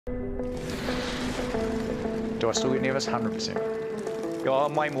Do I still get nervous? 100%. Yeah,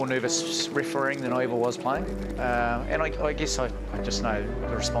 I'm way more nervous refereeing than I ever was playing. And I guess I just know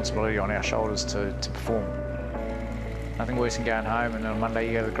the responsibility on our shoulders to perform. Nothing worse than going home and on Monday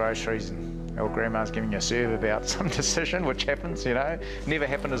you go to the groceries and your grandma's giving you a serve about some decision, which happens, you know. Never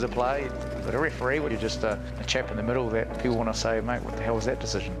happened as a play, but a referee, you're just a chap in the middle that people want to say, mate, what the hell is that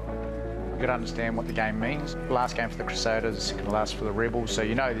decision? You've got to understand what the game means. Last game for the Crusaders, going to last for the Rebels, so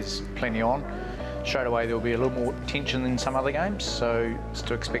you know there's plenty on. Straight away there'll be a little more tension than some other games, so it's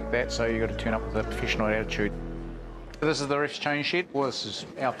to expect that, so you've got to turn up with a professional attitude. This is the ref's change shed. Well, this is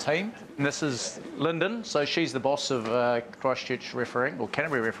our team. And this is Lyndon, so she's the boss of Christchurch refereeing, or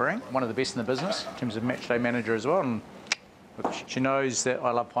Canterbury refereeing, one of the best in the business in terms of matchday manager as well. And look, she knows that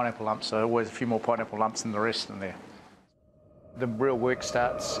I love pineapple lumps, so always a few more pineapple lumps than the rest in there. The real work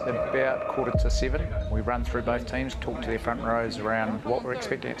starts about 6:45. We run through both teams, talk to their front rows around what we're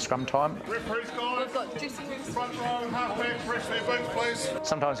expecting at scrum time. Referees, guys. We've got dressing rooms. Front row, half-back, rest their boots, please.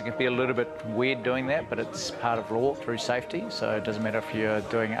 Sometimes it can be a little bit weird doing that, but it's part of law through safety, so it doesn't matter if you're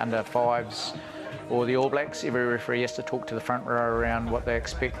doing under fives or the All Blacks. Every referee has to talk to the front row around what they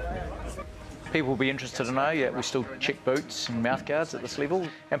expect. People will be interested to know that we still check boots and mouth guards at this level,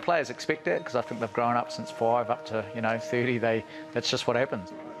 and players expect that because I think they've grown up since 5 up to 30. That's just what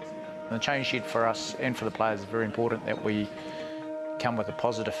happens. And the change shed for us and for the players is very important that we come with a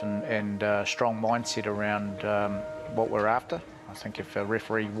positive and strong mindset around what we're after. I think if a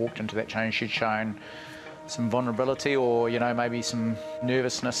referee walked into that change shed showing some vulnerability or maybe some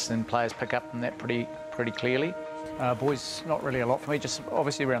nervousness, then players pick up on that pretty clearly. Boys, not really a lot for me, just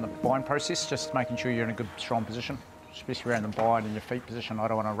obviously around the bind process, just making sure you're in a good, strong position, especially around the bind and your feet position. I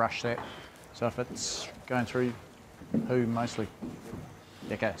don't want to rush that. So if it's going through, who mostly?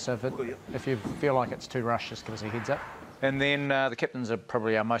 Okay, so if you feel like it's too rushed, just give us a heads up. And then the captains are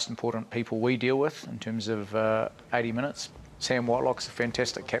probably our most important people we deal with in terms of 80 minutes. Sam Whitelock's a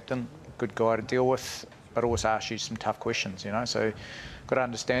fantastic captain, good guy to deal with, but also asks you some tough questions, so you've got to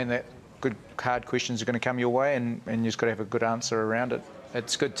understand that good hard questions are going to come your way and you've just got to have a good answer around it.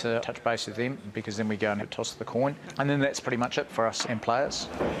 It's good to touch base with them because then we go and toss the coin. And then that's pretty much it for us and players.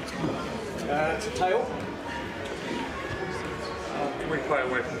 It's a tail. We play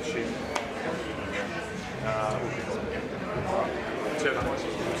away from the sheet.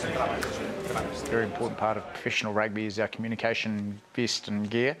 It's a very important part of professional rugby is our communication vest and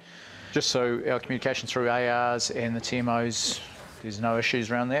gear. Just so our communication through ARs and the TMOs, there's no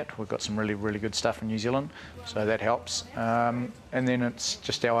issues around that. We've got some really, really good stuff in New Zealand, so that helps. And then it's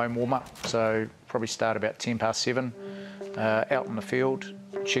just our own warm-up. So probably start about 7:10 out in the field,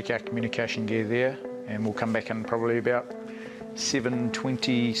 check our communication gear there, and we'll come back in probably about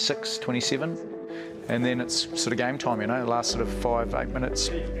 7:26, 27. And then it's sort of game time, the last sort of 5-8 minutes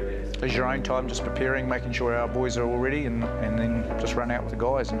is your own time, just preparing, making sure our boys are all ready, and then just run out with the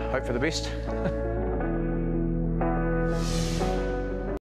guys and hope for the best.